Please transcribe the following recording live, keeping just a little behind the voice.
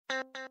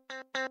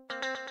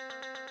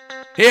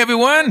Hey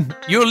everyone,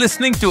 you're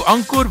listening to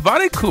Ankur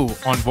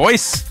Warikoo on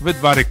Voice with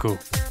Warikoo.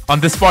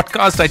 On this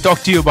podcast, I talk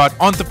to you about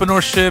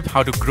entrepreneurship,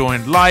 how to grow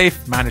in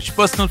life, manage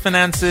personal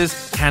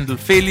finances, handle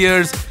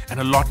failures, and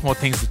a lot more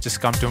things that just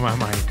come to my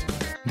mind.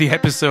 The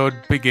episode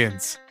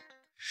begins.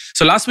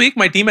 So last week,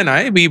 my team and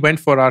I, we went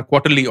for our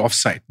quarterly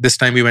offsite. This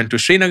time we went to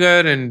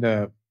Srinagar, and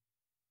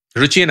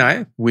Ruchi and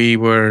I, we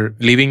were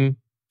leaving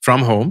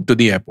from home to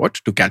the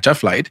airport to catch our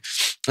flight.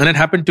 And it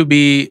happened to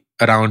be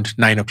around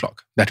 9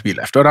 o'clock that we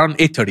left, around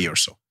 8:30 or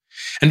so.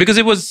 And because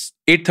it was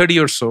 8:30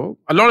 or so,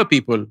 a lot of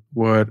people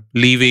were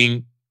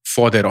leaving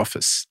for their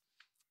office.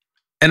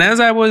 And as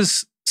I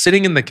was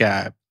sitting in the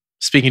cab,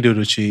 speaking to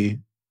Ruchi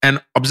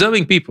and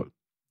observing people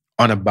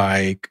on a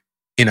bike,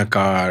 in a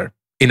car,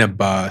 in a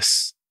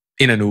bus,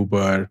 in an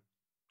Uber,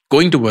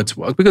 going towards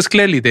work, because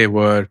clearly they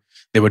were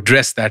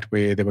dressed that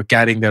way, they were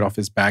carrying their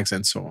office bags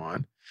and so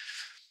on.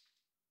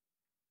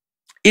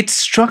 It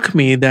struck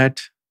me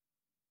that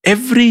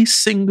every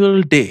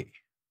single day,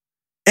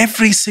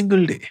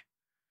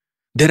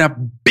 there are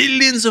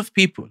billions of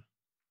people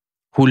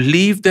who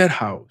leave their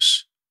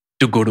house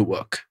to go to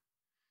work.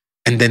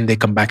 And then they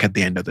come back at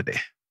the end of the day.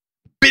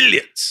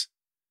 Billions.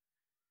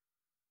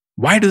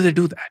 Why do they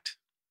do that?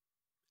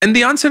 And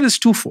the answer is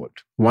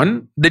twofold.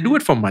 One, they do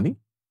it for money.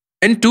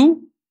 And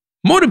two,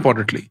 more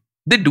importantly,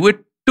 they do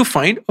it to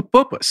find a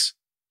purpose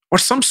or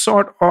some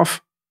sort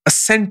of a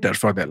center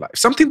for their life,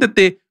 something that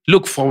they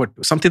look forward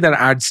to, something that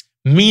adds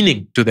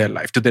meaning to their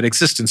life, to their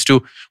existence,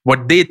 to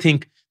what they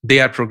think they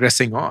are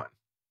progressing on.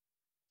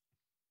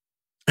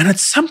 And at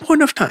some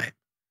point of time,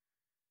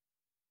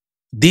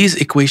 these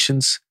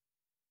equations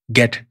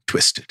get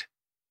twisted.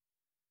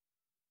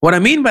 What I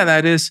mean by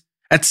that is,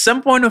 at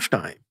some point of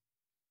time,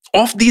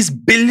 of these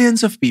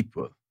billions of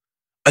people,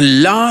 a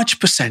large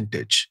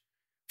percentage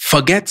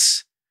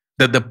forgets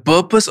that the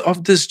purpose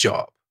of this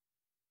job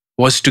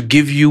was to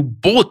give you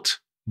both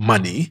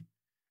money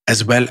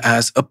as well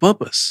as a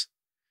purpose.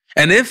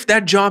 And if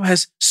that job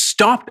has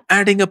stopped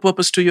adding a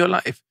purpose to your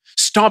life,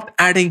 stopped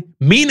adding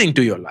meaning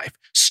to your life,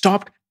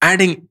 stopped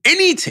adding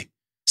anything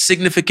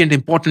significant,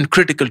 important,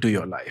 critical to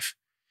your life,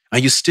 are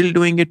you still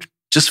doing it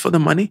just for the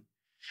money?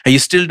 Are you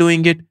still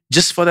doing it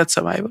just for that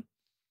survival?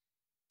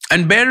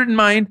 And bear in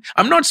mind,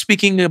 I'm not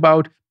speaking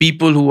about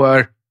people who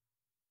are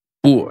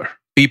poor,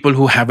 people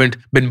who haven't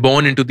been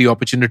born into the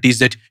opportunities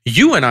that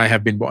you and I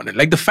have been born in.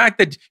 Like the fact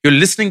that you're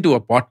listening to a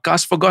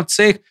podcast, for God's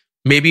sake,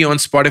 maybe on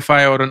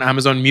Spotify or on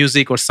Amazon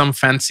Music or some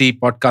fancy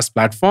podcast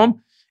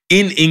platform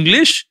in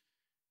English,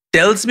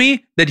 tells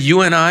me that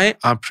you and I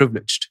are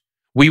privileged.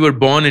 We were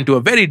born into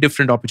a very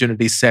different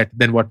opportunity set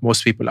than what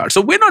most people are.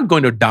 So we're not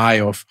going to die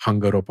of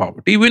hunger or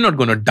poverty. We're not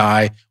going to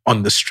die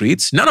on the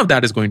streets. None of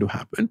that is going to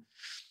happen.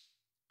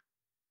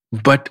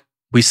 But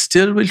we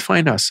still will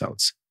find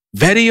ourselves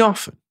very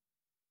often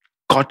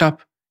caught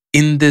up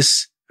in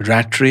this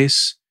rat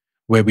race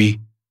where we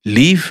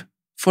leave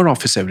for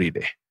office every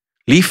day,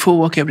 leave for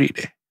work every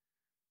day,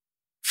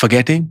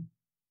 forgetting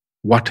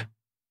what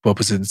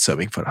purpose is it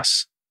serving for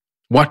us?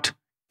 What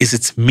is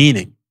its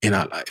meaning in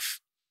our life?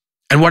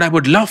 And what I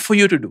would love for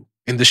you to do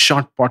in this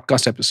short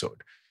podcast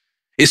episode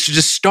is to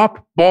just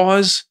stop,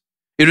 pause,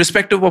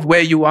 irrespective of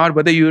where you are,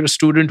 whether you're a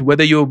student,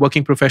 whether you're a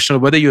working professional,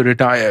 whether you're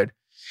retired,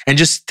 and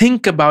just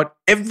think about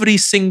every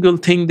single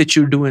thing that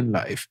you do in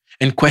life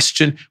and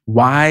question,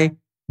 why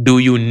do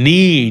you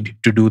need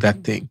to do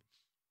that thing?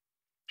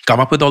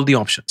 Come up with all the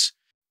options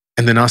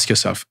and then ask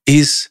yourself,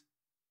 is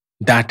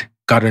that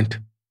current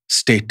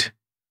state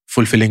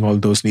fulfilling all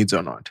those needs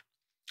or not?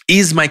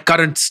 Is my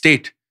current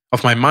state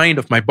of my mind,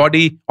 of my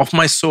body, of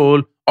my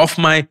soul, of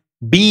my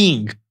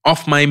being,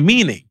 of my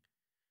meaning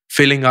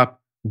filling up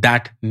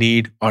that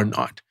need or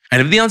not?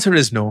 And if the answer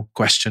is no,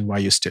 question why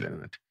you're still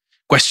in it.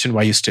 Question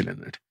why you're still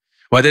in it.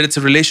 Whether it's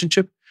a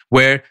relationship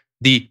where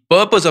the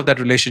purpose of that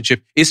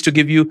relationship is to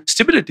give you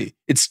stability,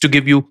 it's to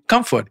give you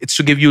comfort, it's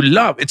to give you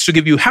love, it's to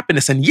give you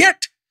happiness. And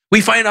yet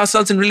we find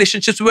ourselves in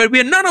relationships where we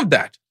are none of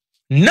that.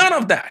 None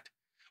of that.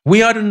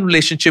 We are in a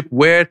relationship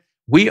where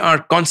we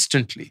are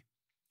constantly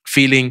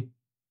feeling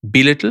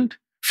belittled,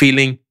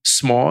 feeling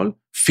small,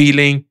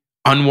 feeling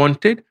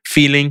unwanted,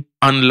 feeling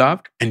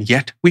unloved, and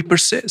yet we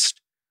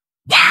persist.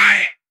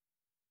 Why?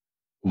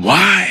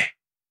 Why?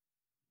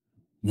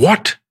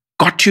 What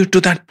got you to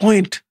that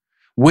point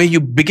where you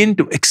begin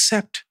to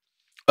accept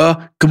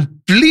a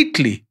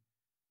completely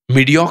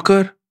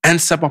mediocre and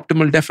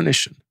suboptimal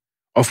definition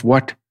of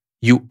what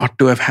you ought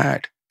to have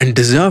had and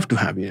deserve to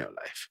have in your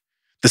life?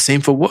 The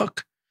same for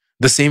work,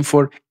 the same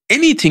for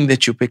anything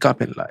that you pick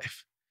up in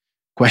life.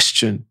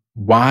 Question,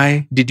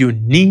 why did you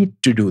need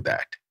to do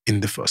that in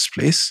the first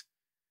place?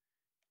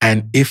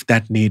 And if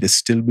that need is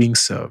still being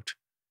served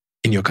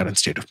in your current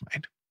state of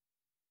mind.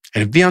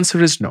 And if the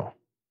answer is no,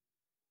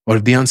 or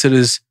if the answer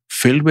is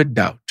filled with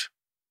doubt,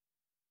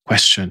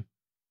 question,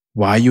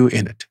 why are you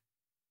in it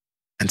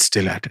and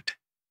still at it?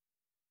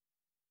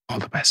 All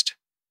the best.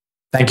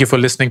 Thank you for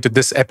listening to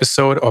this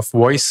episode of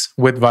Voice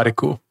with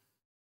Warikoo.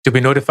 To be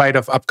notified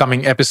of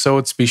upcoming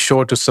episodes, be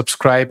sure to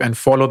subscribe and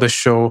follow the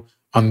show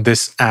on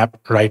this app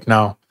right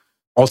now.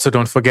 Also,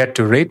 don't forget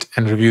to rate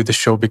and review the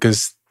show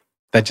because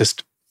that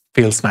just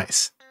feels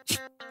nice.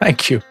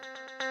 Thank you.